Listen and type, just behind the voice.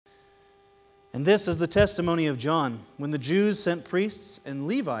And this is the testimony of John, when the Jews sent priests and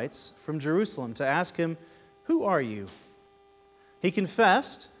Levites from Jerusalem to ask him, "Who are you?" He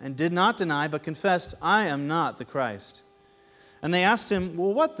confessed, and did not deny, but confessed, "I am not the Christ." And they asked him,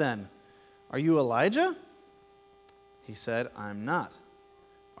 "Well, what then? Are you Elijah?" He said, "I am not."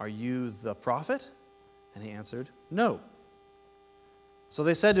 "Are you the prophet?" And he answered, "No." So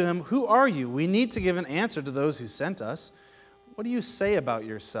they said to him, "Who are you? We need to give an answer to those who sent us. What do you say about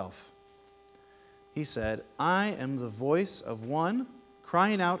yourself?" He said, "I am the voice of one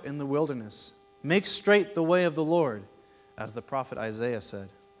crying out in the wilderness, 'Make straight the way of the Lord,' as the prophet Isaiah said."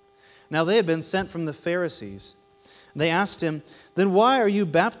 Now they had been sent from the Pharisees. They asked him, "Then why are you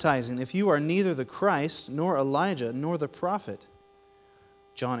baptizing if you are neither the Christ, nor Elijah, nor the prophet?"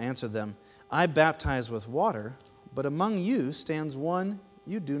 John answered them, "I baptize with water, but among you stands one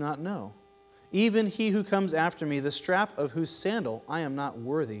you do not know, even he who comes after me, the strap of whose sandal I am not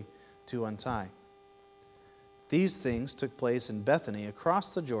worthy to untie." These things took place in Bethany,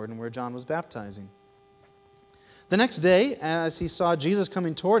 across the Jordan, where John was baptizing. The next day, as he saw Jesus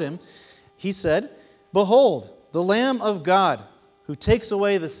coming toward him, he said, "Behold, the Lamb of God, who takes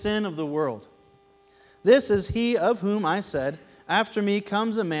away the sin of the world. This is he of whom I said, 'After me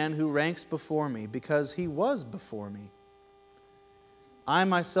comes a man who ranks before me, because he was before me.' I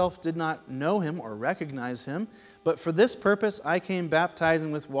myself did not know him or recognize him, but for this purpose I came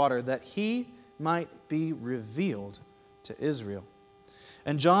baptizing with water, that he might be revealed to Israel."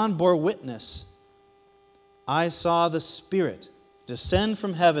 And John bore witness, "I saw the Spirit descend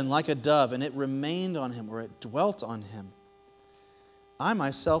from heaven like a dove, and it remained on him," or it dwelt on him. "I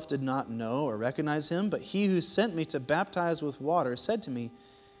myself did not know or recognize him, but he who sent me to baptize with water said to me,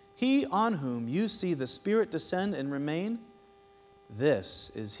 'He on whom you see the Spirit descend and remain,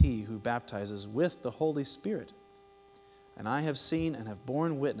 this is he who baptizes with the Holy Spirit.' And I have seen and have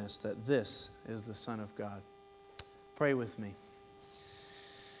borne witness that this is the Son of God." Pray with me.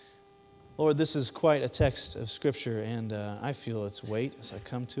 Lord, this is quite a text of Scripture, and I feel its weight as I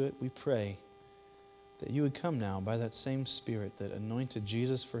come to it. We pray that you would come now by that same Spirit that anointed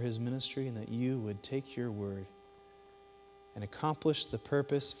Jesus for his ministry, and that you would take your word and accomplish the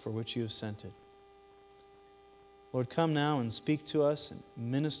purpose for which you have sent it. Lord, come now and speak to us and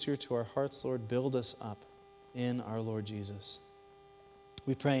minister to our hearts, Lord. Build us up in our Lord Jesus.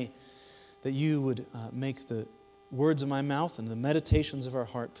 We pray that you would make the words of my mouth and the meditations of our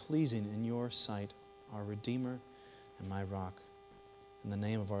heart pleasing in your sight, our Redeemer and my rock. In the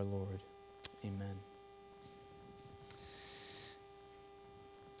name of our Lord, amen.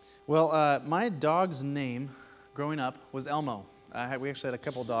 Well, my dog's name growing up was Elmo. We actually had a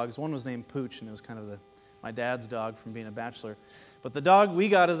couple dogs. One was named Pooch, and it was kind of my dad's dog from being a bachelor. But the dog we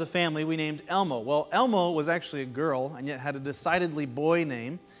got as a family, we named Elmo. Well, Elmo was actually a girl, and yet had a decidedly boy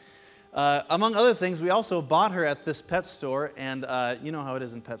name. Among other things, we also bought her at this pet store, and you know how it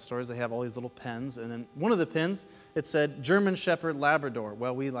is in pet stores. They have all these little pens, and then one of the pens, it said German Shepherd Labrador.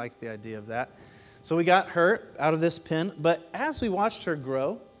 Well, we liked the idea of that. So we got her out of this pen, but as we watched her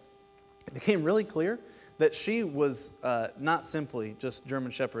grow, it became really clear that she was not simply just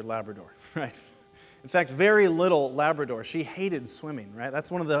German Shepherd Labrador, right? In fact, very little Labrador. She hated swimming, right?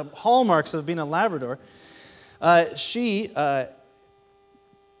 That's one of the hallmarks of being a Labrador.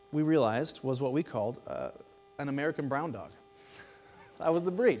 We realized, was what we called an American brown dog. That was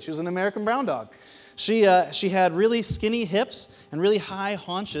the breed. She was an American brown dog. She had really skinny hips and really high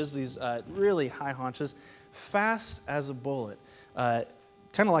haunches, these really high haunches, fast as a bullet, kind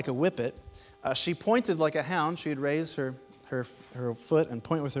of like a whippet. She pointed like a hound. She'd raise her foot and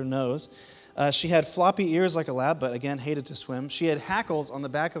point with her nose. She had floppy ears like a lab, but again, hated to swim. She had hackles on the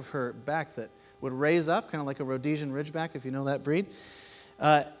back of her back that would raise up, kind of like a Rhodesian Ridgeback, if you know that breed,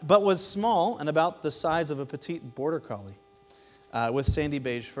 but was small and about the size of a petite border collie with sandy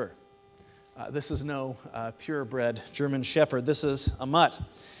beige fur. This is no purebred German Shepherd. This is a mutt.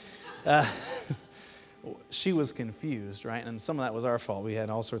 She was confused, right? And some of that was our fault. We had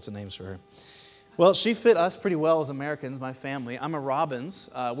all sorts of names for her. Well, she fit us pretty well as Americans, my family. I'm a Robbins,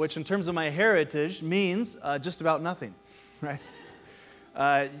 which in terms of my heritage means just about nothing, right?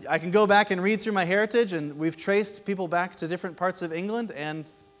 I can go back and read through my heritage, and we've traced people back to different parts of England, and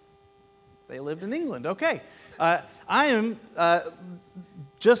they lived in England. Okay. I am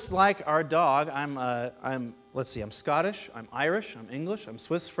just like our dog. I'm Scottish, I'm Irish, I'm English, I'm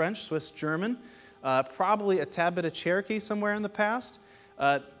Swiss French, Swiss German, probably a tad bit of Cherokee somewhere in the past.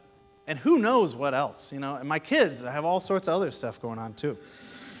 And who knows what else, you know. And my kids have all sorts of other stuff going on, too.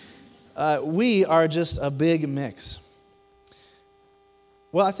 We are just a big mix.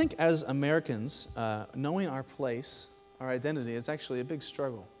 Well, I think as Americans, knowing our place, our identity, is actually a big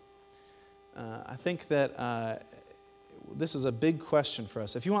struggle. I think that this is a big question for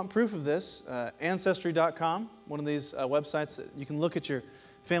us. If you want proof of this, Ancestry.com, one of these websites that you can look at your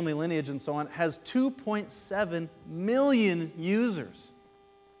family lineage and so on, has 2.7 million users.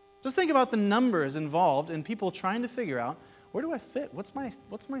 Just think about the numbers involved in people trying to figure out, where do I fit? What's my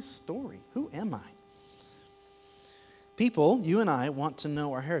story? Who am I? People, you and I, want to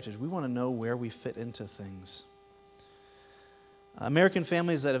know our heritage. We want to know where we fit into things. American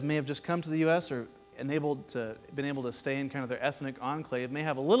families that may have just come to the U.S. or been able to stay in kind of their ethnic enclave may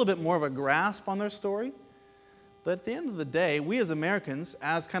have a little bit more of a grasp on their story. But at the end of the day, we as Americans,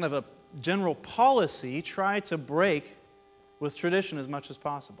 as kind of a general policy, try to break with tradition as much as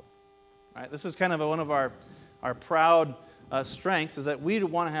possible. Right? This is kind of one of our proud strengths, is that we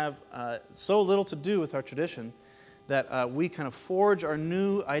want to have so little to do with our tradition that we kind of forge our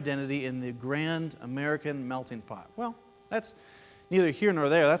new identity in the grand American melting pot. Well, that's neither here nor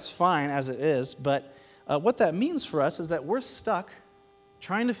there. That's fine as it is. But what that means for us is that we're stuck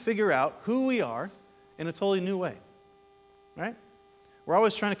trying to figure out who we are in a totally new way. Right? We're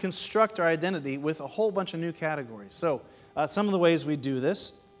always trying to construct our identity with a whole bunch of new categories. So some of the ways we do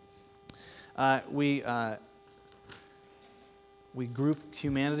this, we group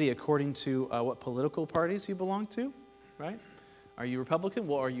humanity according to what political parties you belong to, right? Are you Republican?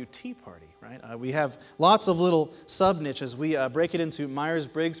 Well, are you Tea Party, right? We have lots of little sub-niches. We break it into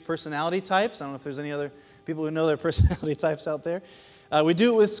Myers-Briggs personality types. I don't know if there's any other people who know their personality types out there. We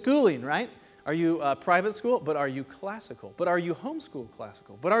do it with schooling, right? Are you private school? But are you classical? But are you homeschool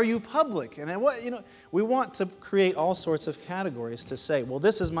classical? But are you public? And we want to create all sorts of categories to say, well,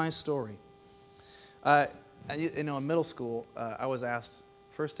 this is my story. In middle school, I was asked,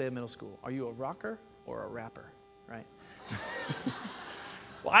 first day of middle school, are you a rocker or a rapper, right?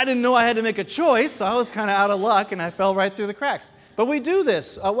 Well, I didn't know I had to make a choice, so I was kind of out of luck, and I fell right through the cracks. But we do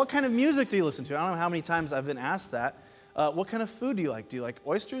this. What kind of music do you listen to? I don't know how many times I've been asked that. What kind of food do you like? Do you like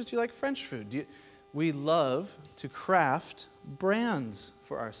oysters? Do you like French food? We love to craft brands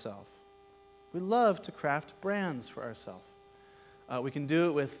for ourselves. We love to craft brands for ourselves. We can do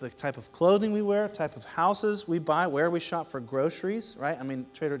it with the type of clothing we wear, type of houses we buy, where we shop for groceries, right? I mean,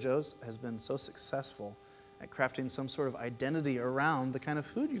 Trader Joe's has been so successful at crafting some sort of identity around the kind of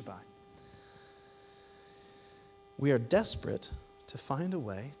food you buy. We are desperate to find a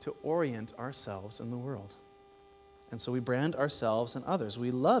way to orient ourselves in the world. And so we brand ourselves and others. We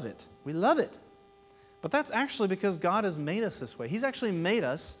love it. We love it. But that's actually because God has made us this way. He's actually made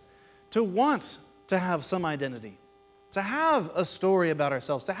us to want to have some identity, to have a story about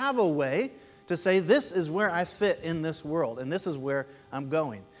ourselves, to have a way to say, this is where I fit in this world, and this is where I'm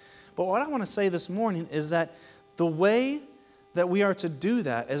going. But what I want to say this morning is that the way that we are to do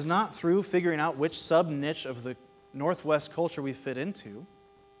that is not through figuring out which sub-niche of the Northwest culture we fit into,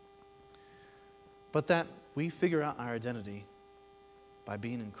 but that we figure out our identity by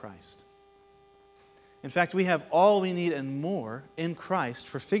being in Christ. In fact, we have all we need and more in Christ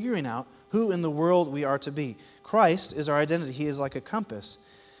for figuring out who in the world we are to be. Christ is our identity. He is like a compass.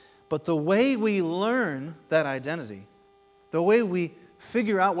 But the way we learn that identity, the way we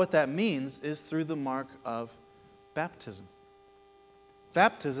figure out what that means, is through the mark of baptism.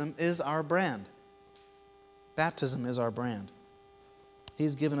 Baptism is our brand. Baptism is our brand.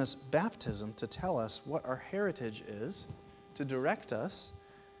 He's given us baptism to tell us what our heritage is, to direct us,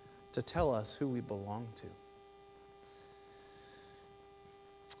 to tell us who we belong to.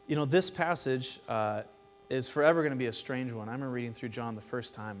 This passage is forever going to be a strange one. I remember reading through John the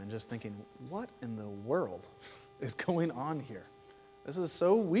first time and just thinking, what in the world is going on here? This is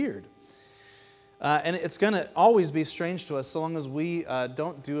so weird. And it's going to always be strange to us so long as we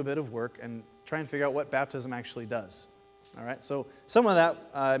don't do a bit of work and try and figure out what baptism actually does. All right, so some of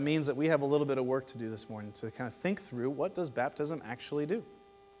that means that we have a little bit of work to do this morning to kind of think through, what does baptism actually do?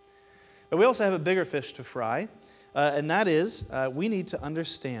 But we also have a bigger fish to fry, and that is we need to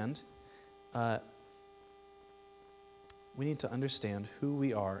understand who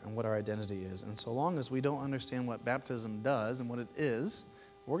we are and what our identity is. And so long as we don't understand what baptism does and what it is,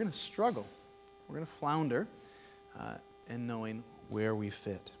 we're going to struggle. We're going to flounder in knowing where we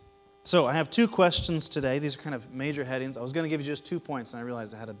fit. So I have two questions today. These are kind of major headings. I was going to give you just 2 points, and I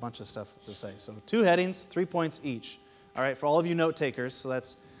realized I had a bunch of stuff to say. So 2 headings, 3 points each. All right, for all of you note takers, so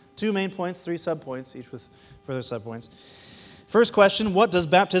that's 2 main points, 3 subpoints, each with further subpoints. First question, what does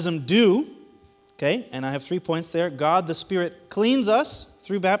baptism do? Okay, and I have 3 points there. God the Spirit cleans us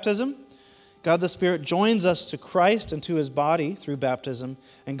through baptism. God the Spirit joins us to Christ and to His body through baptism.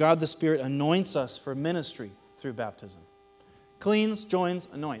 And God the Spirit anoints us for ministry through baptism. Cleans, joins,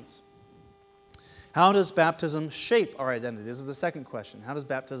 anoints. How does baptism shape our identity? This is the second question. How does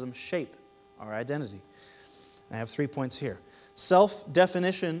baptism shape our identity. I have 3 points here.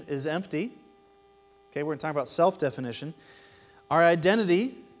 Self-definition is empty. Okay, we're going to talk about self-definition. Our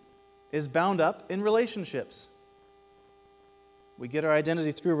identity is bound up in relationships. We get our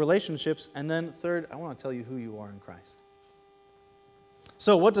identity through relationships. And then third, I want to tell you who you are in Christ.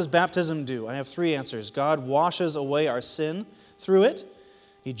 So what does baptism do? I have 3 answers. God washes away our sin through it.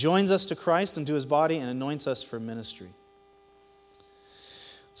 He joins us to Christ and to His body and anoints us for ministry.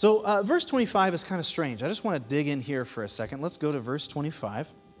 So verse 25 is kind of strange. I just want to dig in here for a second. Let's go to verse 25.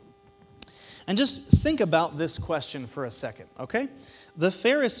 And just think about this question for a second, okay? The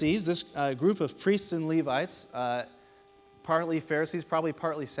Pharisees, this group of priests and Levites, partly Pharisees, probably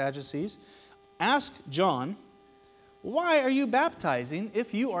partly Sadducees, ask John, "Why are you baptizing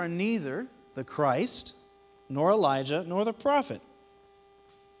if you are neither the Christ, nor Elijah, nor the prophet?"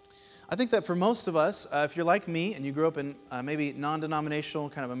 I think that for most of us, if you're like me and you grew up in maybe non-denominational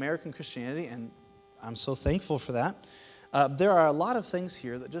kind of American Christianity, and I'm so thankful for that, there are a lot of things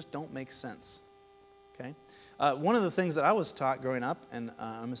here that just don't make sense. Okay, one of the things that I was taught growing up, and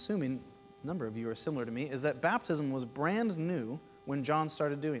I'm assuming a number of you are similar to me, is that baptism was brand new when John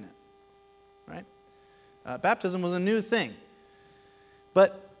started doing it. Right? Baptism was a new thing.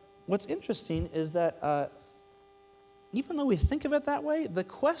 But what's interesting is that even though we think of it that way, the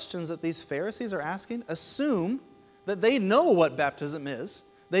questions that these Pharisees are asking assume that they know what baptism is,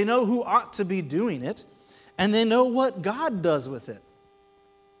 they know who ought to be doing it, and they know what God does with it.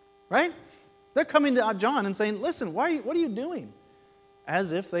 Right? They're coming to John and saying, "Listen, what are you doing?"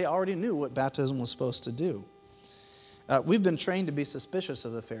 As if they already knew what baptism was supposed to do. We've been trained to be suspicious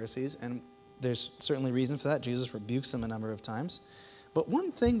of the Pharisees, and there's certainly reason for that. Jesus rebukes them a number of times. But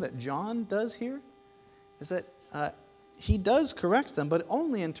one thing that John does here is that he does correct them, but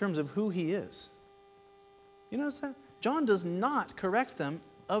only in terms of who he is. You notice that? John does not correct them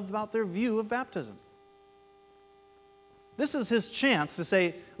about their view of baptism. This is his chance to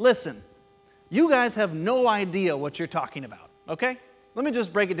say, "Listen, you guys have no idea what you're talking about, okay? Let me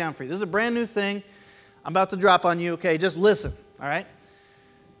just break it down for you. This is a brand new thing I'm about to drop on you, okay? Just listen, all right?"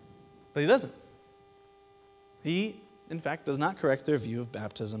 But he doesn't. He, in fact, does not correct their view of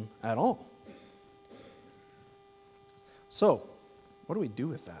baptism at all. So, what do we do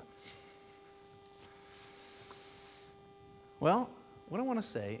with that? Well, what I want to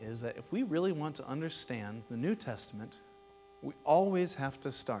say is that if we really want to understand the New Testament, we always have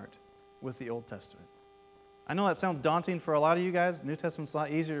to start with the Old Testament. I know that sounds daunting for a lot of you guys. New Testament's a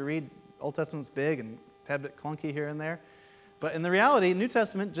lot easier to read. Old Testament's big and a tad bit clunky here and there. But in the reality, New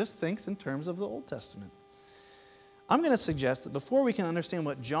Testament just thinks in terms of the Old Testament. I'm going to suggest that before we can understand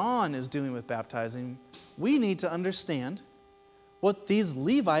what John is doing with baptizing, we need to understand what these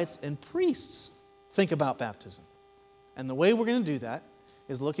Levites and priests think about baptism. And the way we're going to do that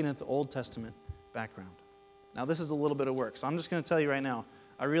is looking at the Old Testament background. Now, this is a little bit of work, so I'm just going to tell you right now.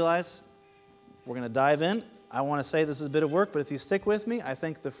 I realize we're going to dive in. I want to say this is a bit of work, but if you stick with me, I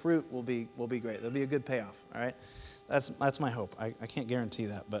think the fruit will be great. There'll be a good payoff, all right? That's my hope. I can't guarantee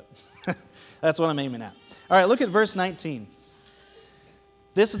that, but that's what I'm aiming at. All right, look at verse 19.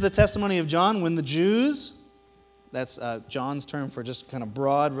 This is the testimony of John when the Jews, that's John's term for just kind of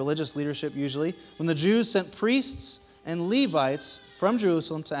broad religious leadership usually, when the Jews sent priests and Levites from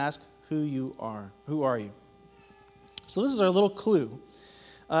Jerusalem to ask who you are. Who are you? So this is our little clue.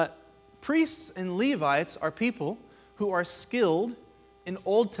 Priests and Levites are people who are skilled in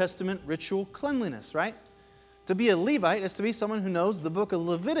Old Testament ritual cleanliness, right? To be a Levite is to be someone who knows the book of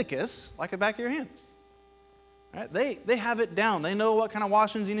Leviticus like the back of your hand. Right? They have it down. They know what kind of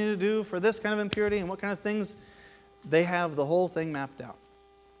washings you need to do for this kind of impurity and what kind of things. They have the whole thing mapped out.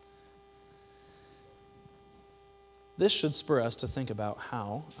 This should spur us to think about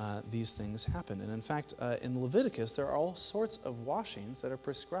how these things happen. And in fact, in Leviticus, there are all sorts of washings that are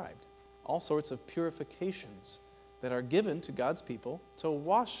prescribed. All sorts of purifications that are given to God's people to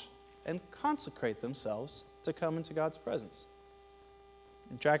wash and consecrate themselves to come into God's presence.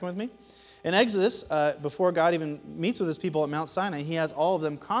 You tracking with me? In Exodus, before God even meets with His people at Mount Sinai, He has all of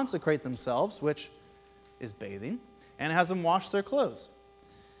them consecrate themselves, which is bathing, and has them wash their clothes.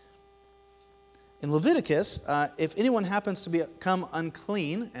 In Leviticus, if anyone happens to become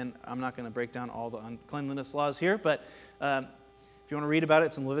unclean, and I'm not going to break down all the uncleanliness laws here, but if you want to read about it,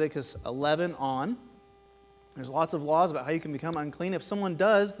 it's in Leviticus 11 on. There's lots of laws about how you can become unclean. If someone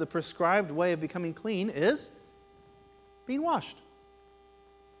does, the prescribed way of becoming clean is being washed.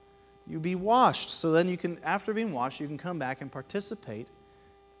 You be washed, so then you can, after being washed, you can come back and participate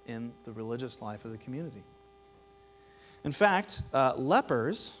in the religious life of the community. In fact,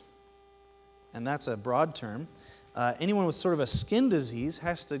 lepers, and that's a broad term, anyone with sort of a skin disease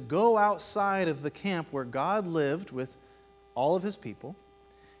has to go outside of the camp where God lived with all of his people,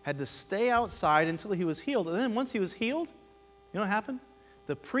 had to stay outside until he was healed. And then once he was healed, you know what happened?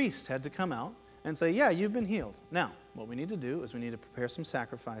 The priest had to come out and say, yeah, you've been healed. Now, what we need to do is we need to prepare some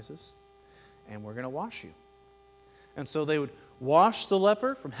sacrifices, and we're going to wash you. And so they would wash the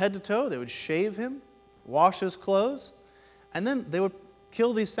leper from head to toe. They would shave him, wash his clothes, and then they would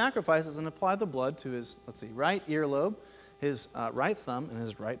kill these sacrifices and apply the blood to his, right earlobe, his right thumb, and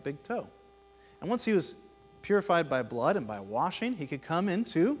his right big toe. And once he was purified by blood and by washing, he could come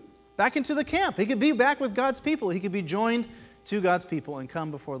back into the camp. He could be back with God's people. He could be joined to God's people and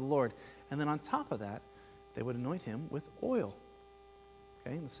come before the Lord. And then on top of that, they would anoint him with oil.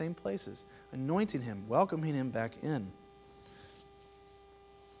 Okay, in the same places. Anointing him, welcoming him back in.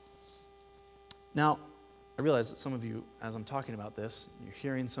 Now, I realize that some of you, as I'm talking about this, you're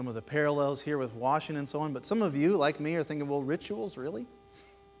hearing some of the parallels here with washing and so on, but some of you, like me, are thinking, well, rituals, really?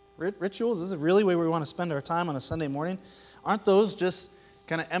 Rituals? Is it really where we want to spend our time on a Sunday morning? Aren't those just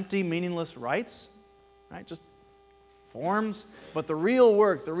kind of empty, meaningless rites? Right? Just forms? But the real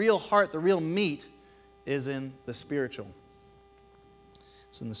work, the real heart, the real meat is in the spiritual.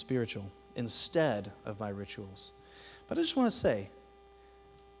 It's in the spiritual instead of by rituals. But I just want to say,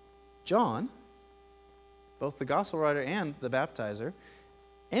 John, both the gospel writer and the baptizer,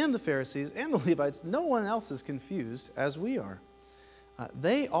 and the Pharisees and the Levites, no one else is confused as we are.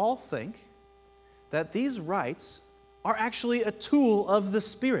 They all think that these rites are actually a tool of the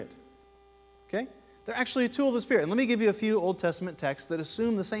Spirit. Okay? They're actually a tool of the Spirit. And let me give you a few Old Testament texts that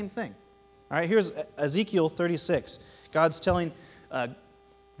assume the same thing. All right, here's Ezekiel 36. God's telling the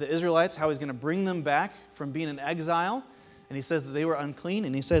Israelites how he's going to bring them back from being in exile. And he says that they were unclean,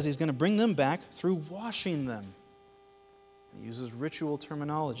 and he says he's going to bring them back through washing them. He uses ritual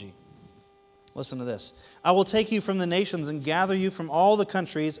terminology. Listen to this. I will take you from the nations and gather you from all the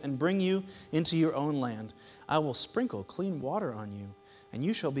countries and bring you into your own land. I will sprinkle clean water on you, and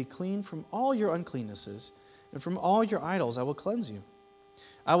you shall be clean from all your uncleannesses, and from all your idols I will cleanse you.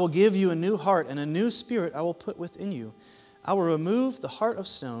 I will give you a new heart, and a new spirit I will put within you. I will remove the heart of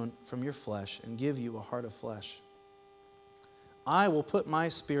stone from your flesh and give you a heart of flesh. I will put my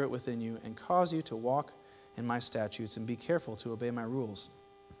spirit within you and cause you to walk in my statutes and be careful to obey my rules.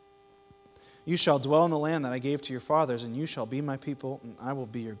 You shall dwell in the land that I gave to your fathers, and you shall be my people, and I will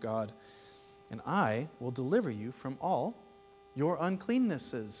be your God. And I will deliver you from all your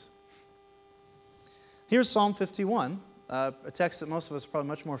uncleannesses. Here's Psalm 51, a text that most of us are probably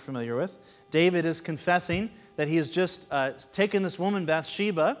much more familiar with. David is confessing that he has just taken this woman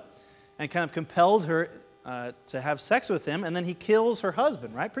Bathsheba and kind of compelled her to have sex with him, and then he kills her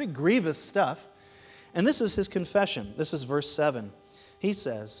husband, right? Pretty grievous stuff. And this is his confession. This is verse 7. He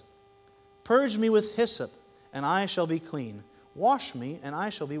says, "Purge me with hyssop, and I shall be clean. Wash me, and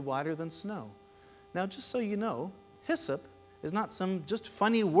I shall be whiter than snow." Now, just so you know, hyssop is not some just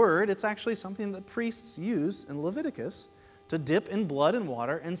funny word. It's actually something that priests use in Leviticus to dip in blood and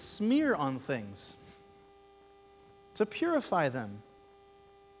water and smear on things to purify them.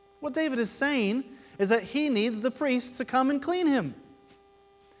 What David is saying is that he needs the priest to come and clean him.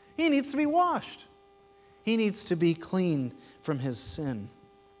 He needs to be washed. He needs to be clean from his sin.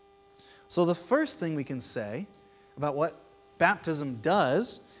 So the first thing we can say about what baptism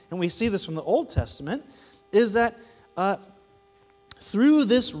does, and we see this from the Old Testament, is that through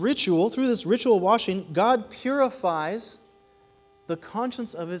this ritual washing, God purifies the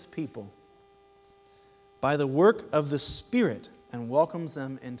conscience of his people by the work of the Spirit and welcomes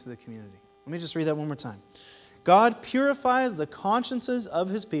them into the community. Let me just read that one more time. God purifies the consciences of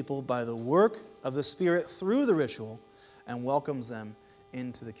his people by the work of the Spirit through the ritual and welcomes them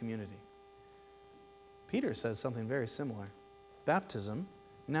into the community. Peter says something very similar. Baptism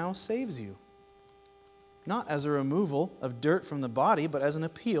now saves you. Not as a removal of dirt from the body, but as an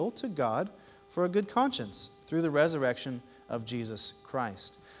appeal to God for a good conscience through the resurrection of Jesus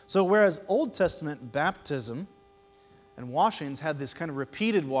Christ. So whereas Old Testament baptism and washings had this kind of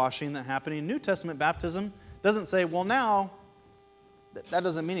repeated washing that happened, in New Testament baptism doesn't say, well, now that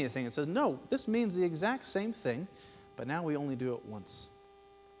doesn't mean anything. It says, no, this means the exact same thing, but now we only do it once.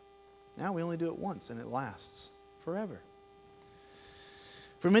 Now we only do it once, and it lasts forever.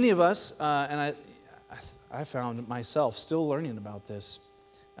 For many of us, and I found myself still learning about this,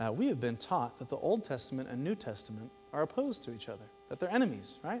 we have been taught that the Old Testament and New Testament are opposed to each other, that they're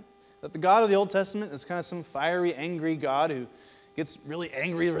enemies, right? That the God of the Old Testament is kind of some fiery, angry God who gets really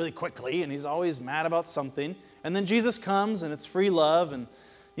angry really quickly, and he's always mad about something. And then Jesus comes, and it's free love and,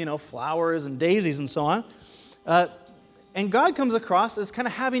 flowers and daisies and so on. And God comes across as kind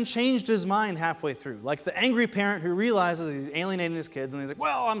of having changed his mind halfway through. Like the angry parent who realizes he's alienating his kids, and he's like,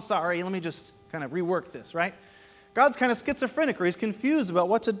 well, I'm sorry, let me just kind of rework this, right? God's kind of schizophrenic, or he's confused about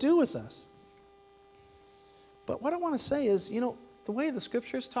what to do with us. But what I want to say is, the way the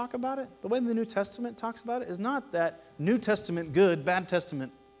Scriptures talk about it, the way the New Testament talks about it, is not that New Testament good, bad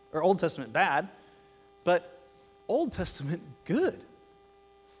Testament, or Old Testament bad, but Old Testament good.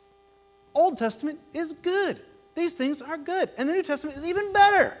 Old Testament is good. These things are good. And the New Testament is even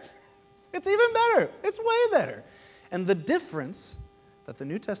better. It's even better. It's way better. And the difference that the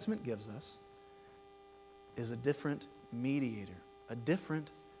New Testament gives us is a different mediator, a different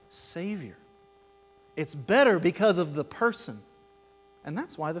Savior. It's better because of the person. And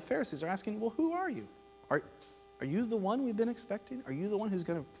that's why the Pharisees are asking, well, who are you? Are you the one we've been expecting? Are you the one who's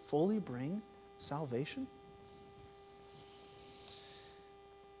going to fully bring salvation?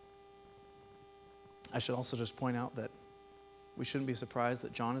 I should also just point out that we shouldn't be surprised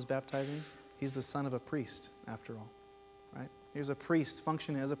that John is baptizing. He's the son of a priest, after all. Right? Here's a priest,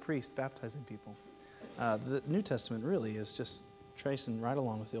 functioning as a priest, baptizing people. The New Testament really is just tracing right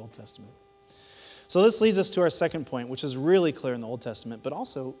along with the Old Testament. So this leads us to our second point, which is really clear in the Old Testament, but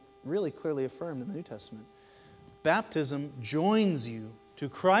also really clearly affirmed in the New Testament. Baptism joins you to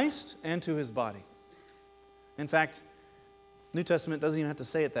Christ and to his body. In fact, New Testament doesn't even have to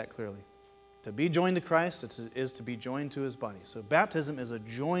say it that clearly. To be joined to Christ is to be joined to his body. So baptism is a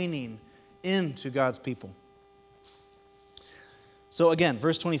joining into God's people. So again,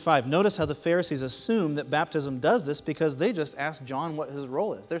 verse 25, notice how the Pharisees assume that baptism does this because they just asked John what his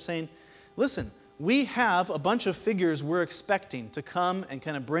role is. They're saying, listen, we have a bunch of figures we're expecting to come and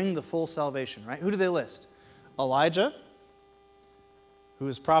kind of bring the full salvation, right? Who do they list? Elijah, who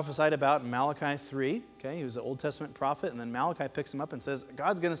is prophesied about in Malachi 3. Okay, he was an Old Testament prophet, and then Malachi picks him up and says,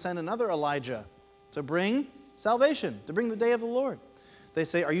 God's going to send another Elijah to bring salvation, to bring the day of the Lord. They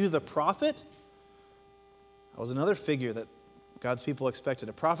say, are you the prophet? That was another figure that God's people expected.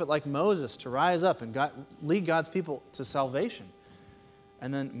 A prophet like Moses to rise up and lead God's people to salvation.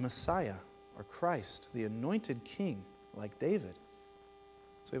 And then Messiah, or Christ, the anointed king, like David.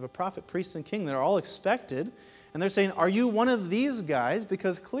 So we have a prophet, priest, and king that are all expected. And they're saying, are you one of these guys?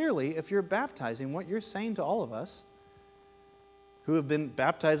 Because clearly, if you're baptizing, what you're saying to all of us who have been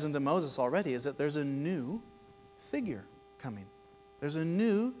baptized into Moses already is that there's a new figure coming. There's a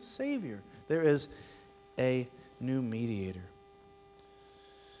new Savior. There is a new mediator.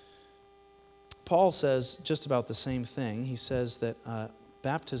 Paul says just about the same thing. He says that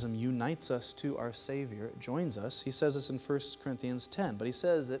baptism unites us to our Savior. It joins us. He says this in 1 Corinthians 10, but he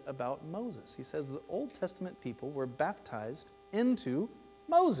says it about Moses. He says the Old Testament people were baptized into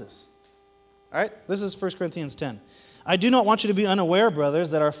Moses. All right, this is 1 Corinthians 10. I do not want you to be unaware,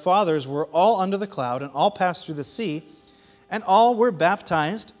 brothers, that our fathers were all under the cloud and all passed through the sea, and all were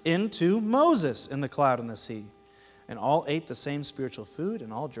baptized into Moses in the cloud and the sea. And all ate the same spiritual food,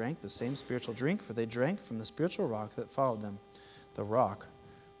 and all drank the same spiritual drink, for they drank from the spiritual rock that followed them. The rock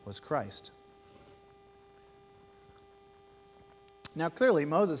was Christ. Now, clearly,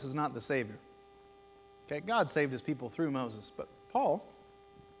 Moses is not the Savior. Okay, God saved his people through Moses. But Paul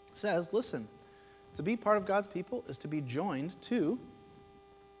says, listen, to be part of God's people is to be joined to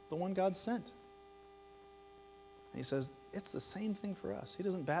the one God sent. And he says, it's the same thing for us. He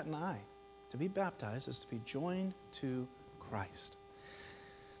doesn't bat an eye. To be baptized is to be joined to Christ.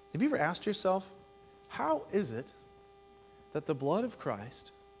 Have you ever asked yourself, how is it that the blood of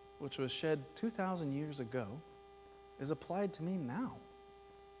Christ, which was shed 2,000 years ago, is applied to me now?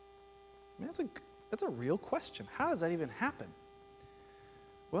 I mean, that's a real question. How does that even happen?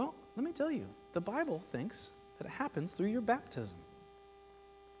 Well, let me tell you, the Bible thinks that it happens through your baptism.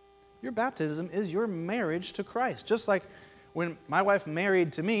 Your baptism is your marriage to Christ. Just like when my wife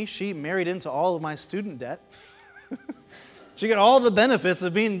married to me, she married into all of my student debt. She got all the benefits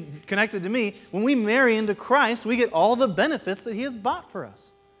of being connected to me. When we marry into Christ, we get all the benefits that He has bought for us.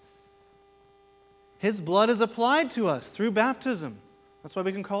 His blood is applied to us through baptism. That's why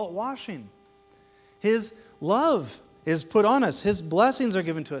we can call it washing. His love is put on us. His blessings are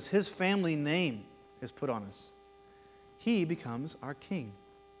given to us. His family name is put on us. He becomes our king,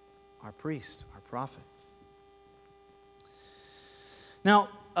 our priest, our prophet. Now,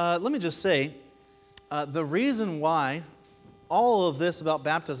 let me just say, the reason why all of this about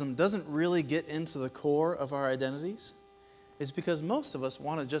baptism doesn't really get into the core of our identities is because most of us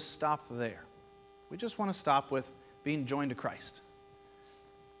want to just stop there. We just want to stop with being joined to Christ.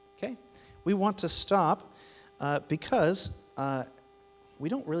 Okay? We want to stop because we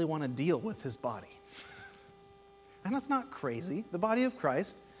don't really want to deal with His body. And that's not crazy. The body of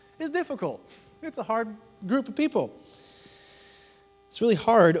Christ is difficult. It's a hard group of people. It's really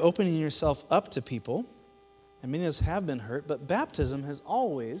hard opening yourself up to people, and many of us have been hurt, but baptism has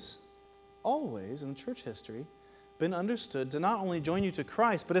always in church history been understood to not only join you to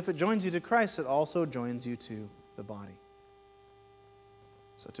Christ, but if it joins you to Christ, it also joins you to the body.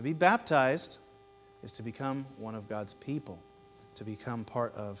 So to be baptized is to become one of God's people, to become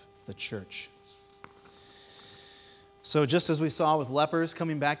part of the church. So just as we saw with lepers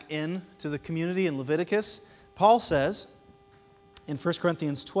coming back into the community in Leviticus, Paul says in 1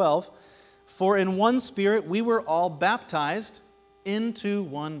 Corinthians 12, "For in one Spirit we were all baptized into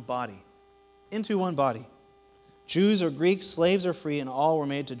one body." Into one body. Jews or Greeks, slaves or free, and all were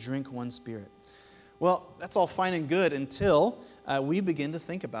made to drink one Spirit. Well, that's all fine and good until we begin to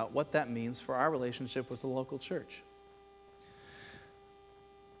think about what that means for our relationship with the local church.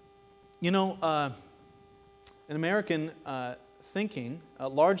 You know, in American thinking,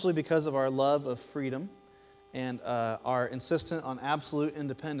 largely because of our love of freedom and our insistence on absolute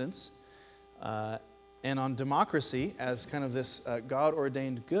independence and on democracy as kind of this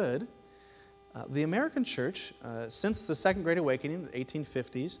God-ordained good, the American church, since the Second Great Awakening, the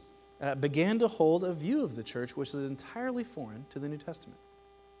 1850s, began to hold a view of the church which is entirely foreign to the New Testament.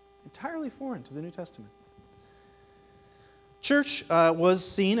 Entirely foreign to the New Testament. Church was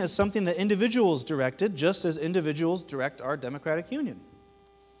seen as something that individuals directed, just as individuals direct our democratic union.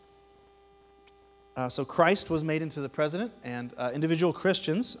 So Christ was made into the president, and individual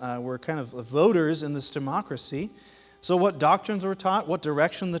Christians were kind of voters in this democracy. So what doctrines were taught, what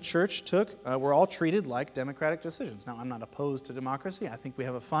direction the church took, were all treated like democratic decisions. Now, I'm not opposed to democracy. I think we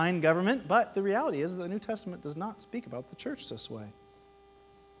have a fine government, but the reality is that the New Testament does not speak about the church this way.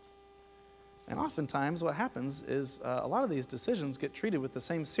 And oftentimes what happens is a lot of these decisions get treated with the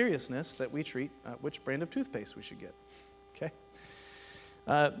same seriousness that we treat which brand of toothpaste we should get. Okay?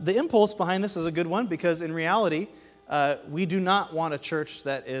 The impulse behind this is a good one because in reality, we do not want a church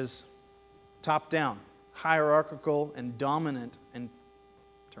that is top-down, hierarchical and dominant and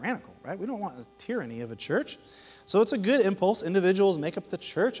tyrannical, right? We don't want a tyranny of a church. So it's a good impulse. Individuals make up the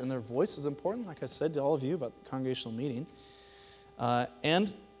church, and their voice is important, like I said to all of you about the congregational meeting.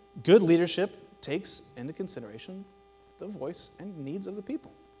 And good leadership takes into consideration the voice and needs of the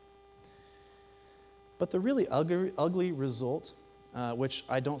people. But the really ugly result, which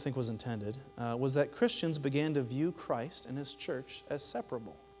I don't think was intended, was that Christians began to view Christ and His church as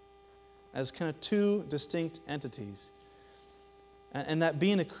separable, as kind of two distinct entities. And that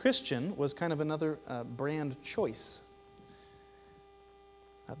being a Christian was kind of another brand choice.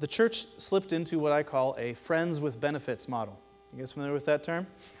 The church slipped into what I call a friends with benefits model. You guys familiar with that term?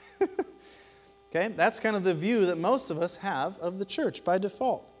 Okay, that's kind of the view that most of us have of the church by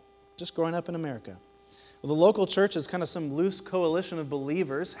default, just growing up in America. Well, the local church is kind of some loose coalition of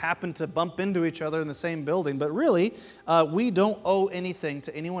believers, happen to bump into each other in the same building, but really, we don't owe anything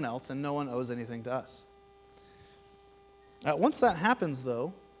to anyone else, and no one owes anything to us. Once that happens,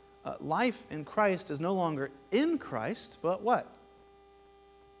 though, life in Christ is no longer in Christ, but what?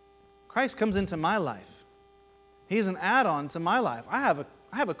 Christ comes into my life. He's an add-on to my life. I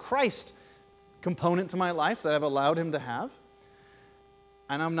have a Christ component to my life that I've allowed Him to have,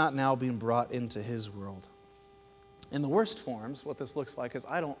 and I'm not now being brought into His world. In the worst forms, what this looks like is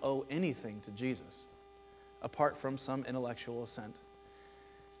I don't owe anything to Jesus apart from some intellectual assent.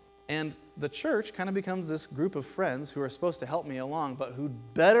 And the church kind of becomes this group of friends who are supposed to help me along, but who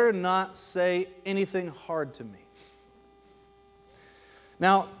better not say anything hard to me.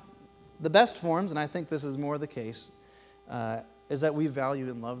 Now, the best forms, and I think this is more the case, is that we value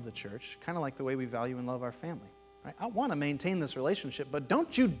and love the church, kind of like the way we value and love our family. Right? I want to maintain this relationship, but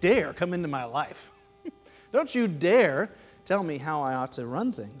don't you dare come into my life. Don't you dare tell me how I ought to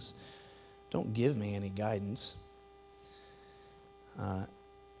run things. Don't give me any guidance.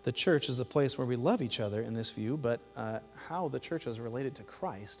 The church is the place where we love each other in this view, but how the church is related to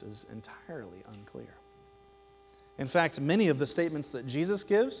Christ is entirely unclear. In fact, many of the statements that Jesus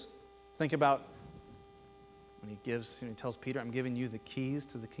gives, think about when he tells Peter, I'm giving you the keys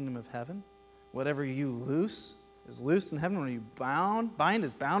to the kingdom of heaven. Whatever you loose is loosed in heaven. When you bind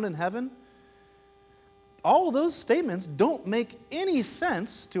is bound in heaven. All of those statements don't make any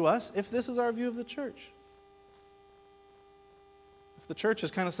sense to us if this is our view of the church. If the church is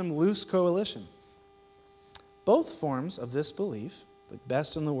kind of some loose coalition. Both forms of this belief, the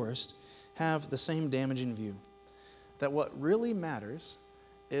best and the worst, have the same damaging view. That what really matters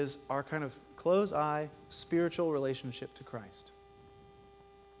is our kind of close-eye spiritual relationship to Christ.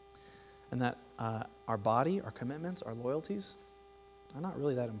 And that our body, our commitments, our loyalties are not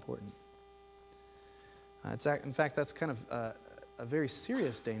really that important. In fact, that's kind of a very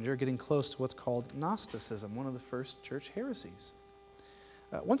serious danger, getting close to what's called Gnosticism, one of the first church heresies.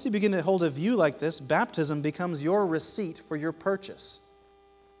 Once you begin to hold a view like this, baptism becomes your receipt for your purchase.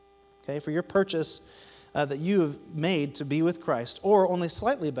 Okay, for your purchase that you have made to be with Christ. Or, only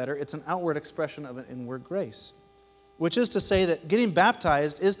slightly better, it's an outward expression of an inward grace. Which is to say that getting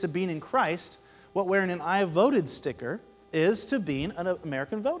baptized is to being in Christ what wearing an I voted sticker is to being an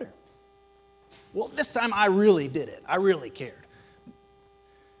American voter. Well, this time I really did it. I really cared.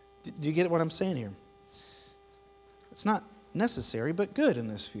 Do you get what I'm saying here? It's not necessary, but good in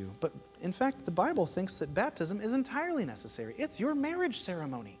this view. But in fact, the Bible thinks that baptism is entirely necessary. It's your marriage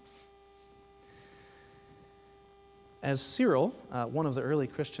ceremony. As Cyril, one of the early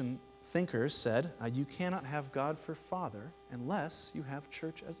Christian thinkers, said, you cannot have God for father unless you have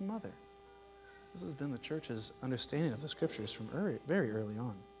church as mother. This has been the church's understanding of the Scriptures from very early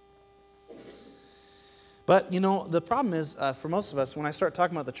on. But, the problem is, for most of us, when I start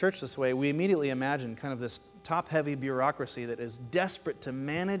talking about the church this way, we immediately imagine kind of this top-heavy bureaucracy that is desperate to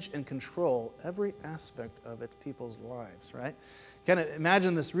manage and control every aspect of its people's lives, right? Kind of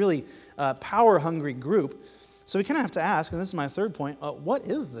imagine this really power-hungry group. So we kind of have to ask, and this is my third point, what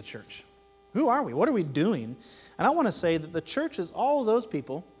is the church? Who are we? What are we doing? And I want to say that the church is all of those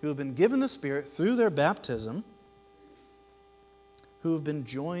people who have been given the Spirit through their baptism, who have been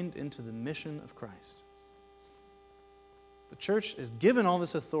joined into the mission of Christ. The church is given all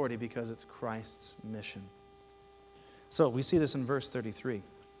this authority because it's Christ's mission. So we see this in verse 33.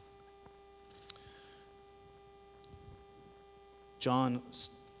 John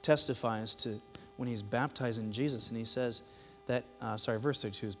testifies to when he's baptizing Jesus, and he says that, verse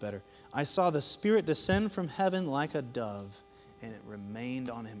 32 is better. I saw the Spirit descend from heaven like a dove, and it remained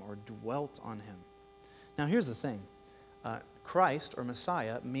on him, or dwelt on him. Now here's the thing. Christ, or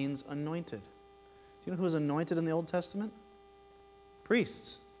Messiah, means anointed. Do you know who was anointed in the Old Testament?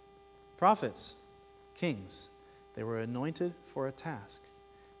 Priests, prophets, kings. They were anointed for a task.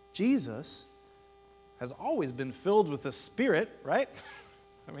 Jesus has always been filled with the Spirit, right?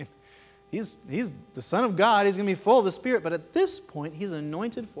 I mean, He's the Son of God. He's going to be full of the Spirit. But at this point, He's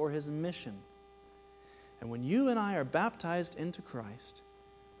anointed for His mission. And when you and I are baptized into Christ,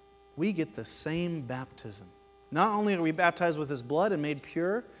 we get the same baptism. Not only are we baptized with His blood and made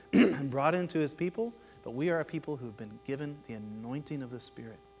pure and brought into His people, but we are a people who have been given the anointing of the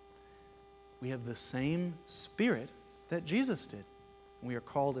Spirit. We have the same Spirit that Jesus did. We are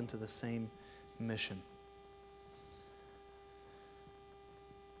called into the same mission.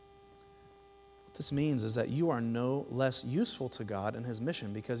 What this means is that you are no less useful to God and His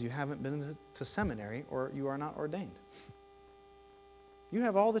mission because you haven't been to seminary or you are not ordained. You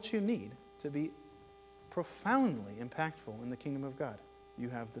have all that you need to be profoundly impactful in the kingdom of God. You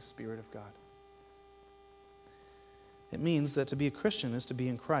have the Spirit of God. It means that to be a Christian is to be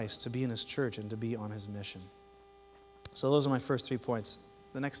in Christ, to be in His church, and to be on His mission. So those are my first 3 points.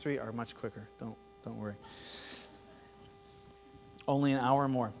 The next 3 are much quicker. Don't worry. Only an hour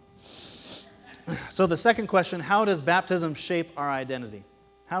more. So the second question, how does baptism shape our identity?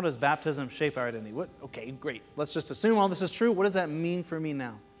 How does baptism shape our identity? Okay, great. Let's just assume all this is true. What does that mean for me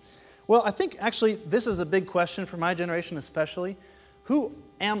now? Well, I think actually this is a big question for my generation especially. Who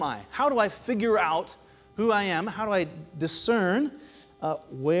am I? How do I figure out who I am? How do I discern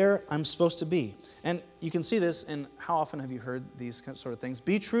where I'm supposed to be? And you can see this in how often have you heard these sort of things.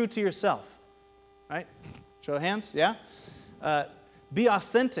 Be true to yourself. Right? Show of hands? Yeah? Be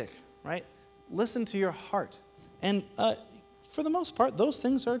authentic. Right? Listen to your heart. And for the most part, those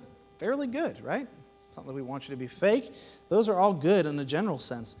things are fairly good, right? It's not that we want you to be fake. Those are all good in a general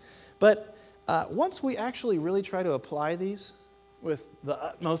sense. But once we actually really try to apply these with the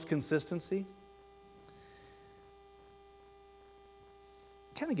utmost consistency,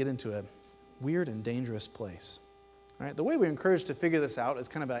 kind of get into a weird and dangerous place. All right? The way we're encouraged to figure this out is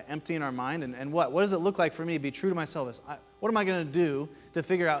kind of by emptying our mind and what? What does it look like for me to be true to myself? What am I going to do to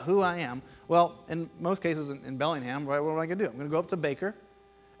figure out who I am? Well, in most cases in Bellingham, right, what am I going to do? I'm going to go up to Baker.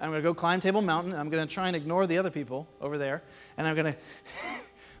 I'm going to go climb Table Mountain. I'm going to try and ignore the other people over there. And I'm going to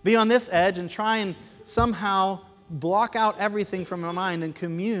be on this edge and try and somehow block out everything from my mind and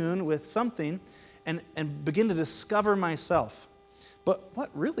commune with something and begin to discover myself. But what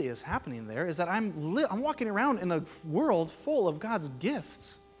really is happening there is that I'm walking around in a world full of God's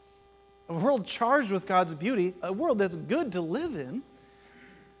gifts, a world charged with God's beauty, a world that's good to live in.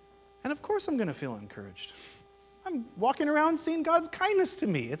 And of course I'm going to feel encouraged. I'm walking around seeing God's kindness to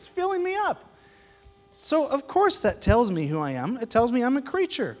me. It's filling me up. So of course that tells me who I am. It tells me I'm a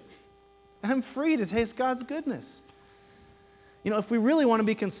creature. And I'm free to taste God's goodness. You know, if we really want to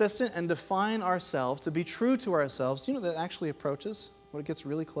be consistent and define ourselves, to be true to ourselves, you know that actually approaches, what it gets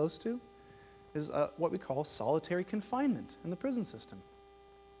really close to, is what we call solitary confinement in the prison system.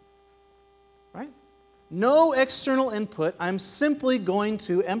 right? No external input. I'm simply going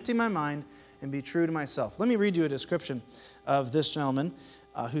to empty my mind and be true to myself. Let me read you a description of this gentleman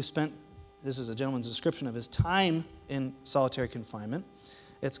this is a gentleman's description of his time in solitary confinement.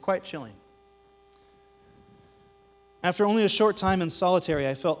 It's quite chilling. After only a short time in solitary,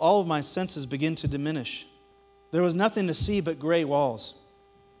 I felt all of my senses begin to diminish. There was nothing to see but gray walls.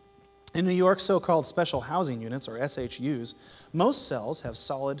 In New York's so-called special housing units, or SHUs, most cells have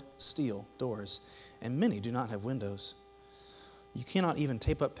solid steel doors, and many do not have windows. You cannot even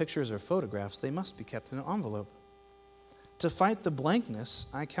tape up pictures or photographs. They must be kept in an envelope. To fight the blankness,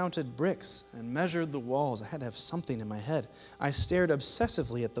 I counted bricks and measured the walls. I had to have something in my head. I stared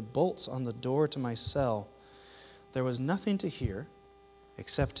obsessively at the bolts on the door to my cell. There was nothing to hear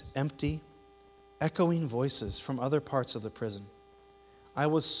except empty, echoing voices from other parts of the prison. I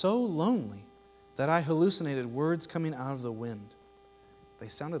was so lonely that I hallucinated words coming out of the wind. They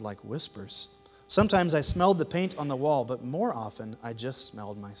sounded like whispers. Sometimes I smelled the paint on the wall, but more often I just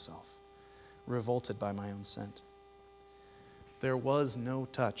smelled myself, revolted by my own scent. There was no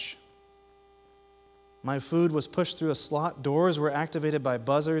touch. My food was pushed through a slot. Doors were activated by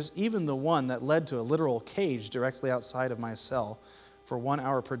buzzers, even the one that led to a literal cage directly outside of my cell for 1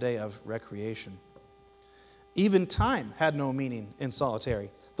 hour per day of recreation. Even time had no meaning in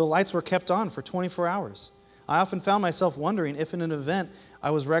solitary. The lights were kept on for 24 hours. I often found myself wondering if in an event I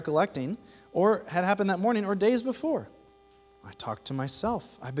was recollecting or had happened that morning or days before. I talked to myself.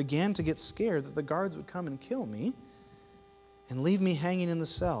 I began to get scared that the guards would come and kill me and leave me hanging in the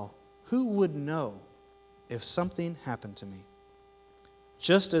cell. Who would know if something happened to me?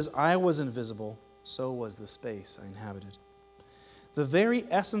 Just as I was invisible, so was the space I inhabited. The very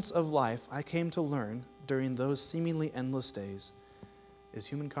essence of life, I came to learn during those seemingly endless days, is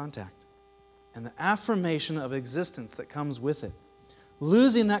human contact and the affirmation of existence that comes with it.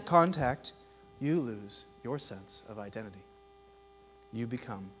 Losing that contact, you lose your sense of identity. You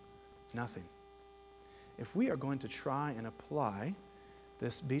become nothing. If we are going to try and apply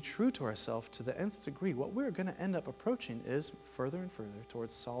this, be true to ourselves to the nth degree, what we're going to end up approaching is further and further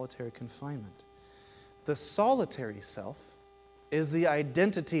towards solitary confinement. The solitary self is the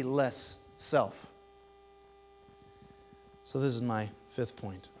identity-less self. So this is my fifth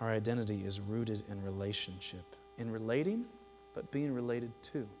point. Our identity is rooted in relationship. In relating, but being related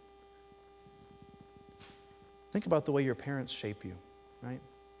to. Think about the way your parents shape you, right?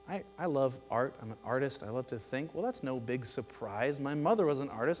 I love art. I'm an artist. I love to think. Well, that's no big surprise. My mother was an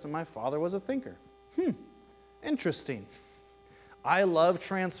artist and my father was a thinker. Interesting. I love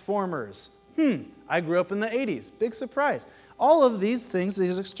Transformers. I grew up in the 80s. Big surprise. All of these things,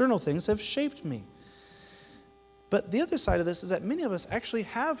 these external things, have shaped me. But the other side of this is that many of us actually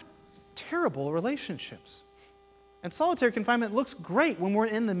have terrible relationships. And solitary confinement looks great when we're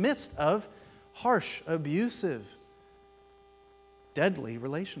in the midst of harsh, abusive, deadly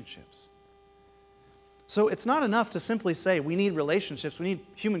relationships. So it's not enough to simply say we need relationships, we need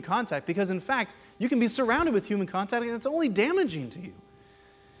human contact, because in fact, you can be surrounded with human contact and it's only damaging to you.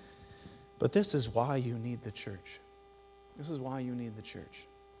 But this is why you need the church. This is why you need the church.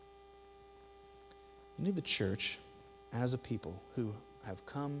 You need the church as a people who have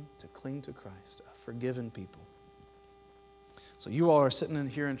come to cling to Christ, a forgiven people. So you all are sitting in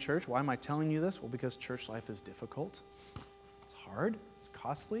here in church. Why am I telling you this? Well, because church life is difficult. It's hard. It's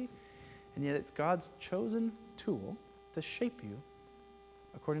costly. And yet it's God's chosen tool to shape you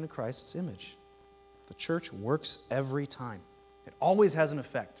according to Christ's image. The church works every time. It always has an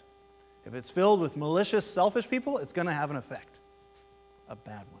effect. If it's filled with malicious, selfish people, it's going to have an effect. A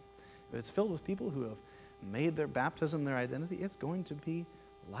bad one. If it's filled with people who have made their baptism their identity, it's going to be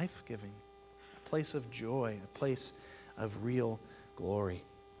life-giving. A place of joy, a place of real glory.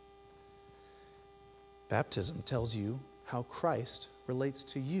 Baptism tells you how Christ relates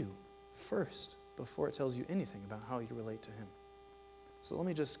to you first, before it tells you anything about how you relate to Him. So let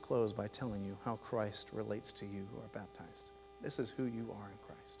me just close by telling you how Christ relates to you who are baptized. This is who you are in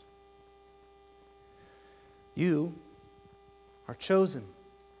Christ. You are chosen.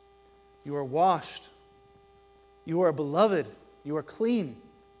 You are washed. You are beloved. You are clean.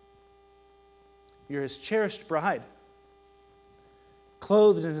 You're His cherished bride,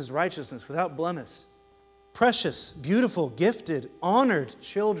 clothed in His righteousness without blemish. Precious, beautiful, gifted, honored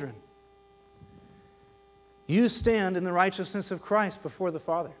children. You stand in the righteousness of Christ before the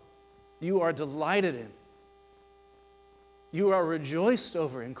Father. You are delighted in. You are rejoiced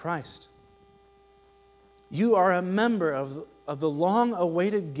over in Christ. You are a member of the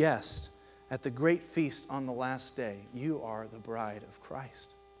long-awaited guest at the great feast on the last day. You are the bride of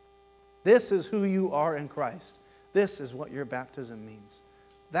Christ. This is who you are in Christ. This is what your baptism means.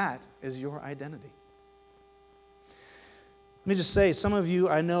 That is your identity. Let me just say, some of you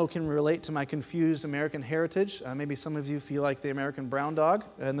I know can relate to my confused American heritage. Maybe some of you feel like the American brown dog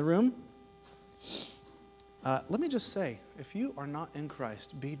in the room. Let me just say, if you are not in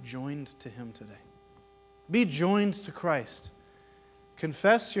Christ, be joined to Him today. Be joined to Christ.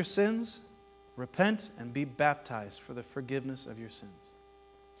 Confess your sins, repent, and be baptized for the forgiveness of your sins.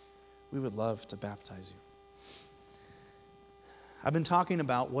 We would love to baptize you. I've been talking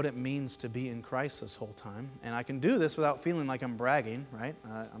about what it means to be in Christ this whole time, and I can do this without feeling like I'm bragging, right?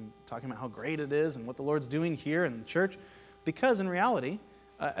 I'm talking about how great it is and what the Lord's doing here in the church, because in reality,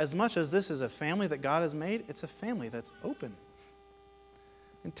 as much as this is a family that God has made, it's a family that's open.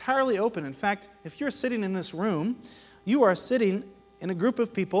 Entirely open. In fact, if you're sitting in this room, you are sitting in a group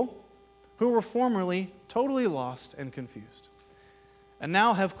of people who were formerly totally lost and confused, and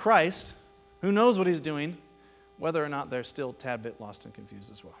now have Christ, who knows what He's doing, whether or not they're still a tad bit lost and confused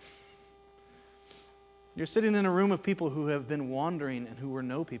as well. You're sitting in a room of people who have been wandering and who were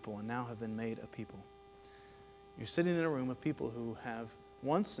no people and now have been made a people. You're sitting in a room of people who have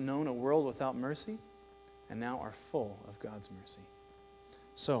once known a world without mercy and now are full of God's mercy.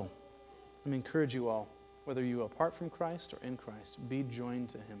 So, let me encourage you all, whether you are apart from Christ or in Christ, be joined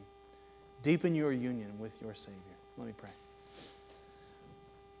to Him. Deepen your union with your Savior. Let me pray.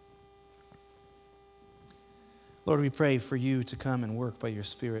 Lord, we pray for you to come and work by your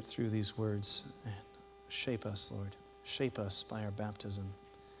Spirit through these words and shape us, Lord. Shape us by our baptism.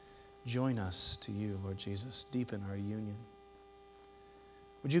 Join us to you, Lord Jesus. Deepen our union.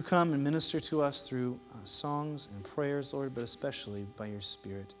 Would you come and minister to us through songs and prayers, Lord, but especially by your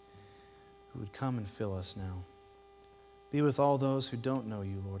Spirit, who would come and fill us now. Be with all those who don't know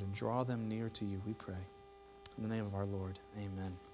you, Lord, and draw them near to you, we pray. In the name of our Lord, amen.